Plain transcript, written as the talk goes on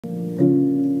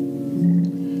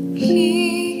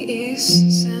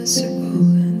He's sensible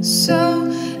and so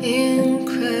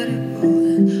incredible,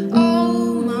 and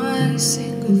all my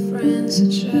single friends are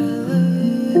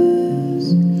jealous.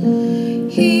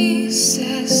 He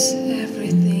says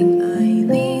everything I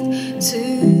need to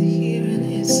hear, and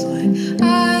it's like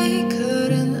I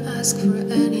couldn't ask for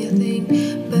anything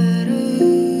better.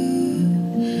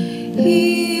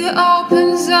 He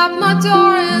opens up my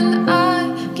door and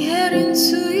I get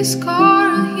into his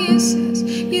car, and he says,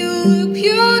 "You look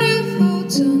beautiful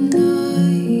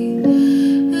tonight,"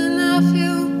 and I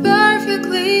feel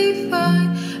perfectly fine,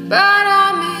 but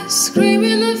I miss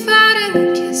screaming and fighting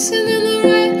and kissing in the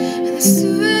rain, and it's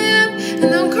 2 a.m. and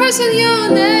I'm cursing your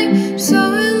name. I'm so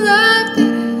in love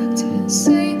that I acted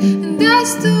insane, and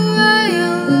that's the way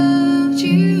I loved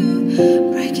you.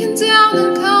 Breaking down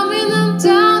and coming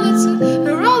undone, it's a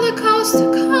roller coaster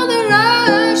kind of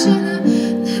rush, and I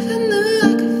never knew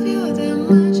I could feel that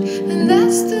much, and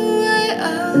that's the way I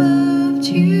loved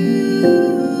you.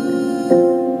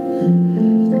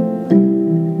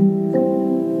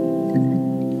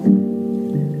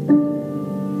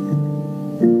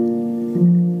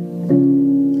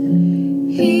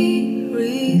 He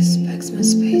respects my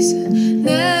space and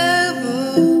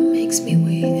never makes me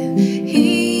wait, and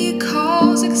he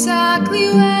calls exactly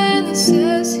when he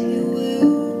says he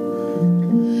will.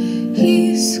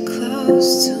 He's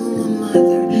close to my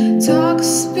mother,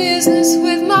 talks business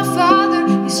with my father.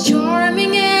 He's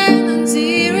charming and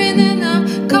endearing, and I'm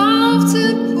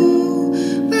comfortable,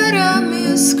 but I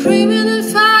miss screaming and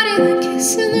fighting and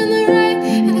kissing in the rain,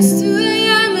 and it's 2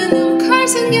 a.m. and I'm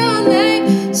cursing your name.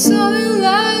 So in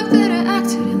love that I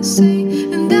acted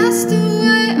insane, and that's the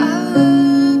way I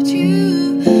loved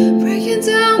you. Breaking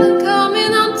down and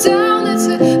coming undone, it's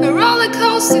a roller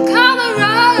coaster kind of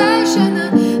rush, and I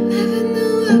never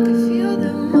knew I could feel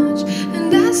that much, and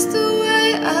that's the way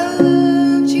I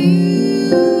loved you.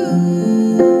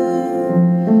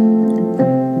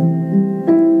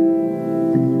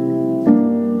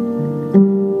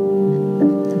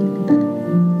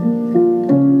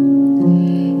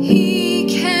 He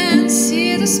can't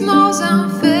see the smiles I'm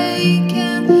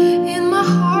faking, and my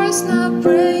heart's not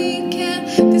breaking,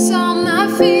 'cause I'm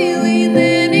not feeling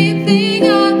anything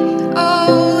at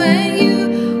all. And you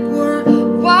were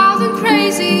wild and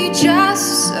crazy, just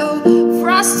so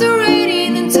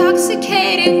frustrating,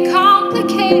 intoxicating,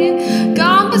 complicated,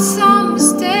 gone but some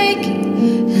mistaken.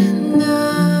 And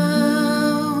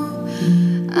now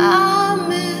I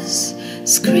miss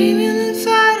screaming and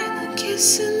fighting and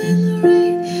kissing in the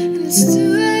rain, and it's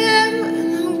 2 a.m. and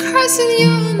I'm cursing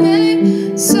your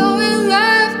name. So in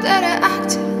love that I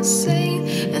acted insane,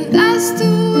 and that's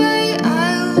the way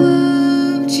I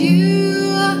loved you.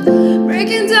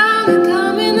 Breaking down and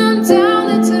coming undone,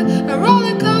 it's a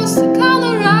roller coaster kind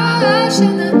of rush,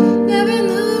 and I never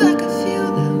knew I could feel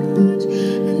that much,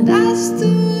 and that's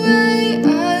the way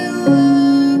I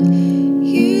loved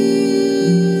you.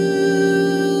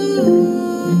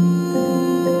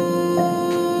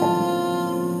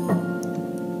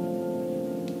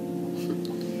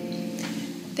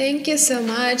 Thank you so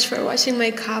much for watching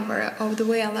my cover of The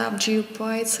Way I Loved You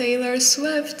by Taylor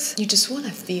Swift. You just want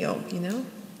to feel, you know?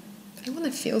 I want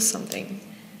to feel something.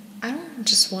 I don't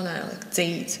just want to like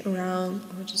date around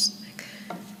or just like,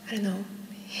 I don't know,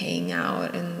 hang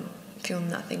out and feel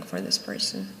nothing for this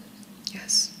person.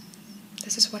 Yes,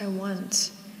 this is what I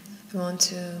want. I want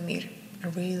to meet a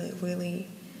really, really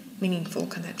meaningful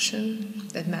connection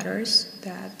that matters,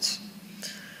 that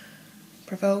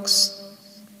provokes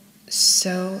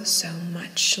so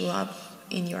much love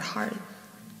in your heart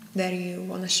that you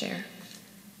want to share.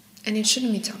 And it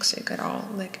shouldn't be toxic at all.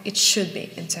 Like, it should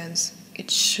be intense. It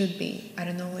should be, I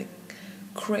don't know, like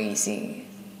crazy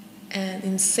and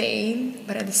insane,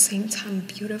 but at the same time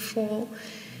beautiful,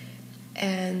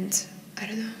 and I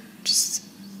don't know, just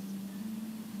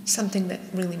something that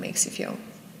really makes you feel.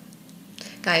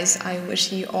 Guys, I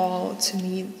wish you all to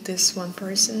meet this one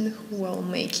person who will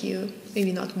make you,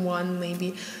 maybe not one,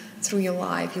 maybe through your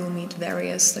life you'll meet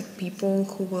various like people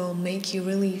who will make you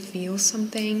really feel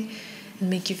something, and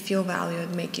make you feel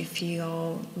valued, make you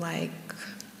feel like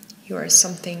you are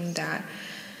something that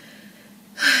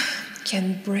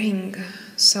can bring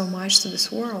so much to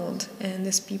this world. And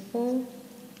these people,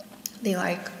 they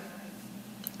like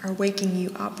are waking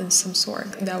you up in some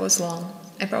sort. That was long.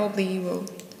 I probably will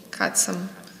cut some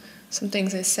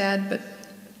things I said, but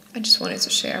I just wanted to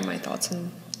share my thoughts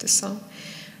on this song.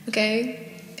 Okay,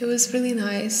 it was really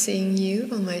nice seeing you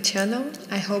on my channel.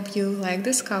 I hope you like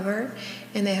this cover,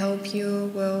 and I hope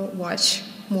you will watch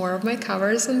more of my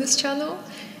covers on this channel.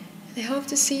 And I hope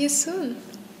to see you soon.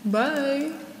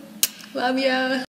 Bye. Love ya.